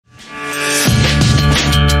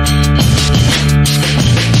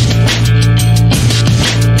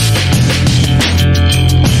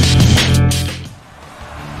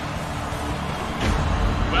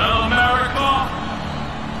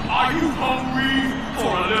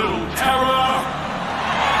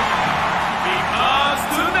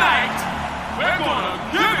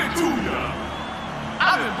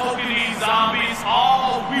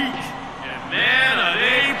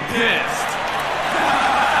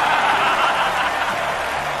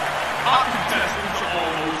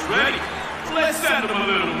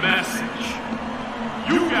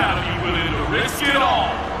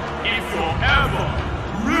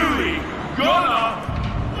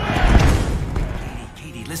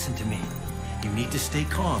listen to me. You need to stay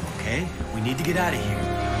calm, okay? We need to get out of here.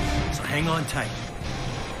 So hang on tight.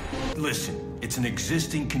 Listen, it's an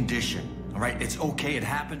existing condition, all right? It's okay, it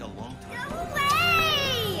happened a long time ago. No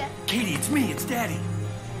way! Katie, it's me, it's Daddy.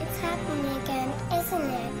 It's happening again, isn't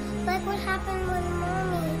it? Like what happened with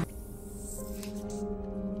Mommy.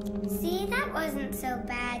 See, that wasn't so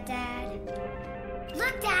bad, Dad.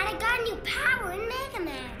 Look, Dad, I got a new power in Mega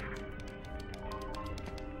Man.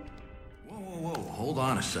 Whoa, hold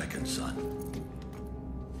on a second, son.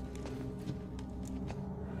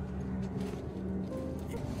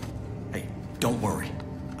 Hey, don't worry.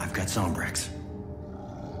 I've got Zombrex.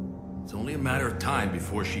 It's only a matter of time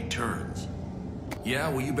before she turns. Yeah,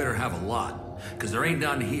 well, you better have a lot, because there ain't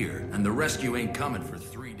none here, and the rescue ain't coming for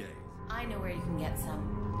 3 days. I know where you can get some.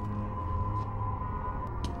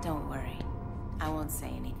 Don't worry. I won't say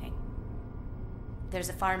anything. There's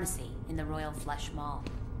a pharmacy in the Royal Flush Mall.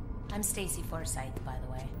 I'm Stacy Forsythe, by the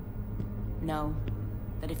way. No,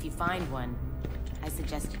 but if you find one, I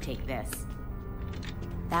suggest you take this.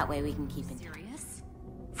 That way we can keep in touch. Serious?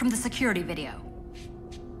 From the security video.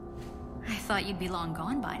 I thought you'd be long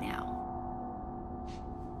gone by now.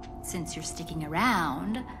 Since you're sticking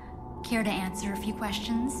around, care to answer a few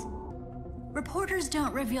questions? Reporters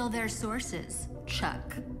don't reveal their sources,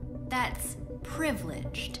 Chuck. That's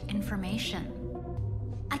privileged information.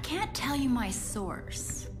 I can't tell you my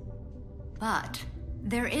source, but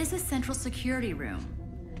there is a central security room.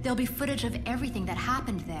 There'll be footage of everything that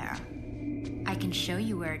happened there. I can show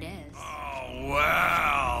you where it is. Oh,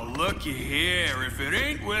 well, looky here. If it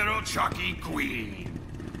ain't little Chucky Greene.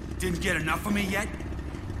 Didn't get enough of me yet?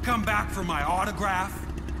 Come back for my autograph?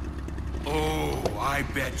 Oh, I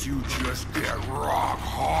bet you just get rock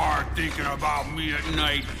hard thinking about me at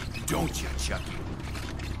night, don't you, Chucky?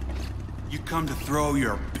 You come to throw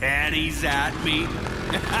your panties at me?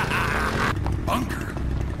 Bunker?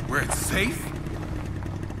 Where it's safe?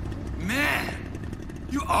 Man,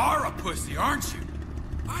 you are a pussy, aren't you?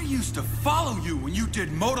 I used to follow you when you did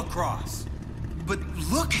motocross. But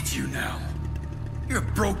look at you now. You're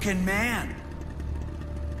a broken man.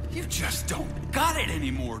 You just don't got it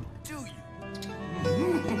anymore, do you?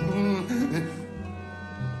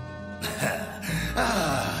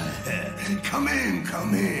 Come in,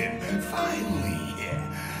 come in. Finally.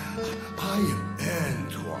 I am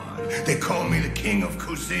Antoine. They call me the king of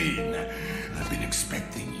cuisine. I've been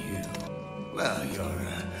expecting you. Well, you're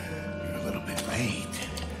a little bit late.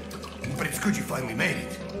 But it's good you finally made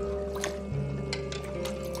it.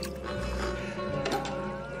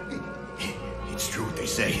 It's true what they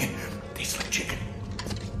say. Tastes like chicken.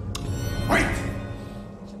 Wait!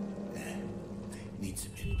 Needs a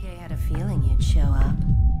bit. TK had a feeling you'd show up.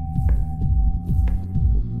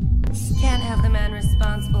 Can't have the man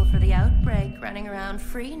responsible for the outbreak running around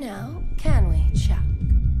free now, can we, Chuck?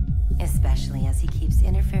 Especially as he keeps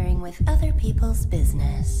interfering with other people's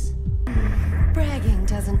business. Bragging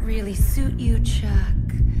doesn't really suit you,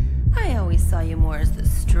 Chuck. I always saw you more as the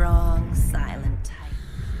strong, silent type.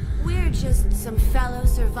 We're just some fellow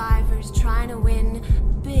survivors trying to win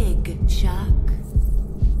big, Chuck.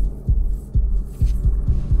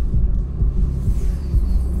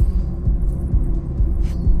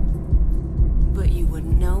 But you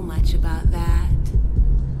wouldn't know much about that.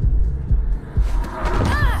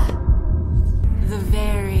 Ah! The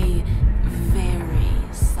very, very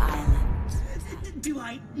silent. Do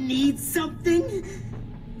I need something?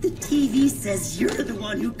 The TV says you're the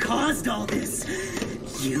one who caused all this.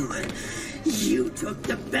 You took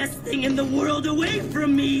the best thing in the world away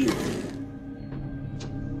from me.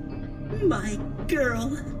 My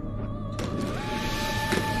girl.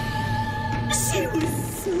 She was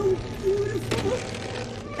so beautiful.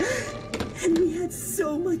 And we had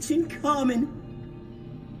so much in common.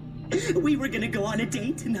 We were gonna go on a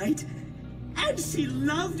date tonight. And she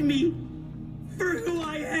loved me for who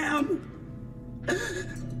I am.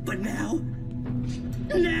 But now,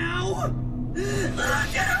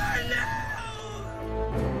 look at her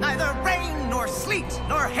now! Neither rain, nor sleet,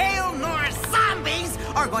 nor hail, nor zombies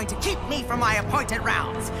are going to keep me from my appointed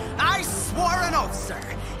rounds. I swore an oath, sir,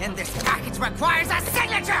 and this package requires a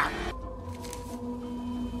signature!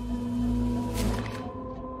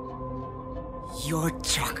 You're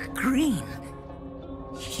Chuck Greene.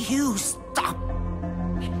 You stop.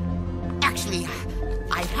 Actually,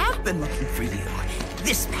 I have been looking for you.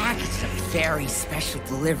 This package is a very special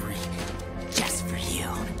delivery, just for you.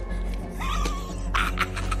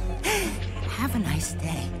 Have a nice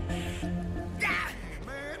day.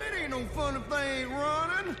 Man, it ain't no fun if they ain't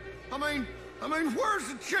running. I mean, where's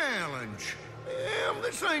the challenge? Damn,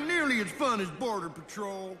 this ain't nearly as fun as Border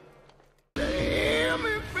Patrol. Damn,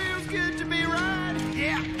 it feels good to be riding.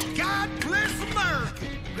 Yeah,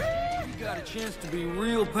 chance to be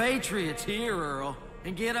real patriots here, Earl,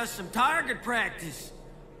 and get us some target practice.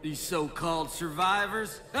 These so-called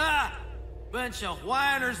survivors, bunch of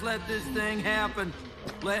whiners let this thing happen.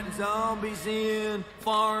 Letting zombies in,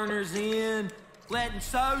 foreigners in, letting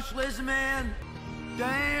socialism in.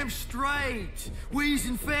 Damn straight. We's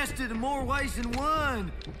infested in more ways than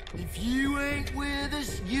one. If you ain't with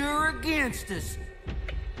us, you're against us.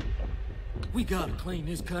 We gotta clean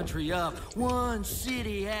this country up, one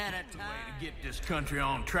city at a time. To get this country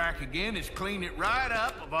on track again is clean it right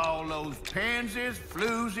up of all those pansies,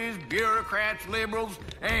 floozies, bureaucrats, liberals,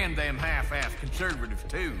 and them half-ass conservatives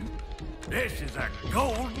too. This is a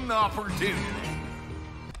golden opportunity.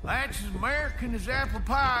 That's as American as apple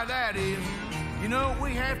pie, that is. You know what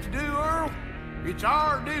we have to do, Earl? It's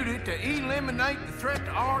our duty to eliminate the threat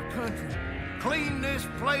to our country. Clean this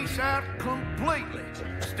place out completely.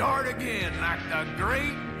 Start again like the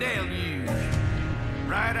Great Deluge.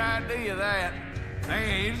 Right idea, that.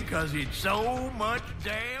 And because it's so much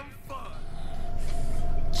damn fun.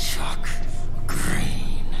 Chuck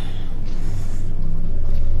Greene.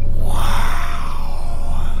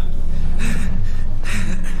 Wow.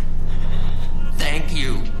 Thank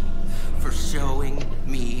you for showing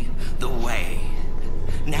me the way.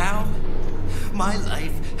 Now, my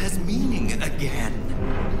life has meaning again.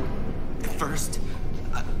 At first,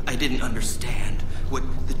 I didn't understand what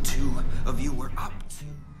the two of you were up to.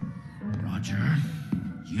 Roger,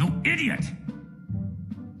 you idiot!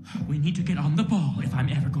 We need to get on the ball if I'm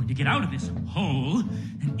ever going to get out of this hole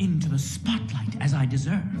and into the spotlight as I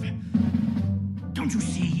deserve. Don't you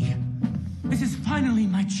see? This is finally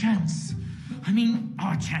my chance. I mean,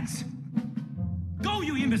 our chance. Go,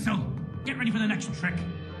 you imbecile! Get ready for the next trick.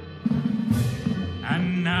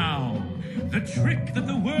 And now, the trick that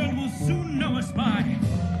the world will soon know us by.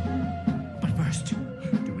 But first,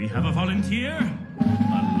 do we have a volunteer? A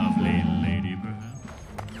lovely lady, perhaps?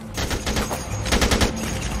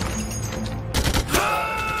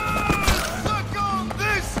 Look on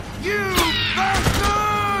this, you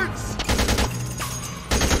bastards!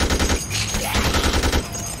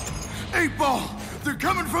 8-Ball! They're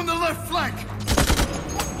coming from the left flank!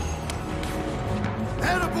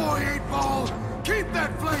 Attaboy, 8-Ball! Keep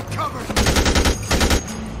that flank covered!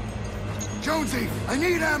 Jonesy, I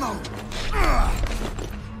need ammo!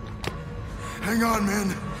 Hang on,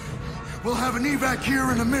 men. We'll have an evac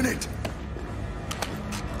here in a minute.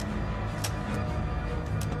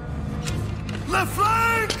 Left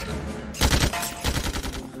flank!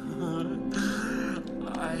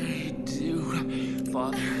 I do,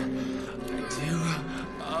 Father. I do.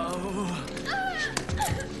 Oh.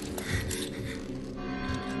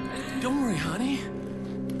 Don't worry, honey.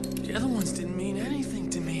 The other ones didn't mean anything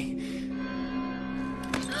to me.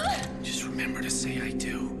 Just remember to say I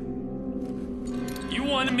do. You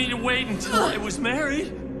wanted me to wait until I was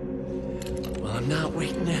married? Well, I'm not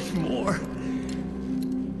waiting anymore.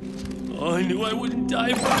 Oh, I knew I wouldn't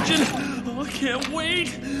die virgin. Oh, I can't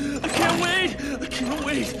wait. I can't wait. I can't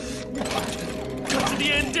wait. Cut to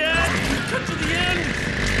the end, Dad. Cut to the end.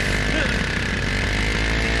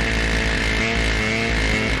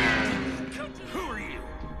 Who are you?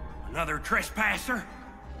 Another trespasser?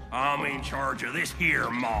 I'm in charge of this here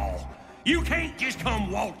mall. You can't just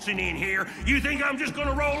come waltzing in here. You think I'm just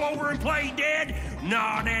gonna roll over and play dead?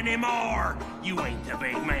 Not anymore. You ain't the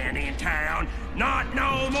big man in town. Not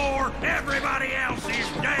no more. Everybody else is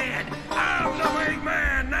dead. I'm the big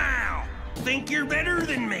man now. Think you're better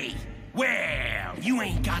than me? Well, you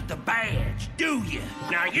ain't got the badge, do you?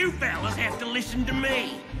 Now you fellas have to listen to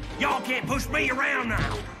me. Y'all can't push me around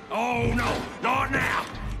now. Oh no, not now.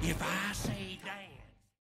 If I say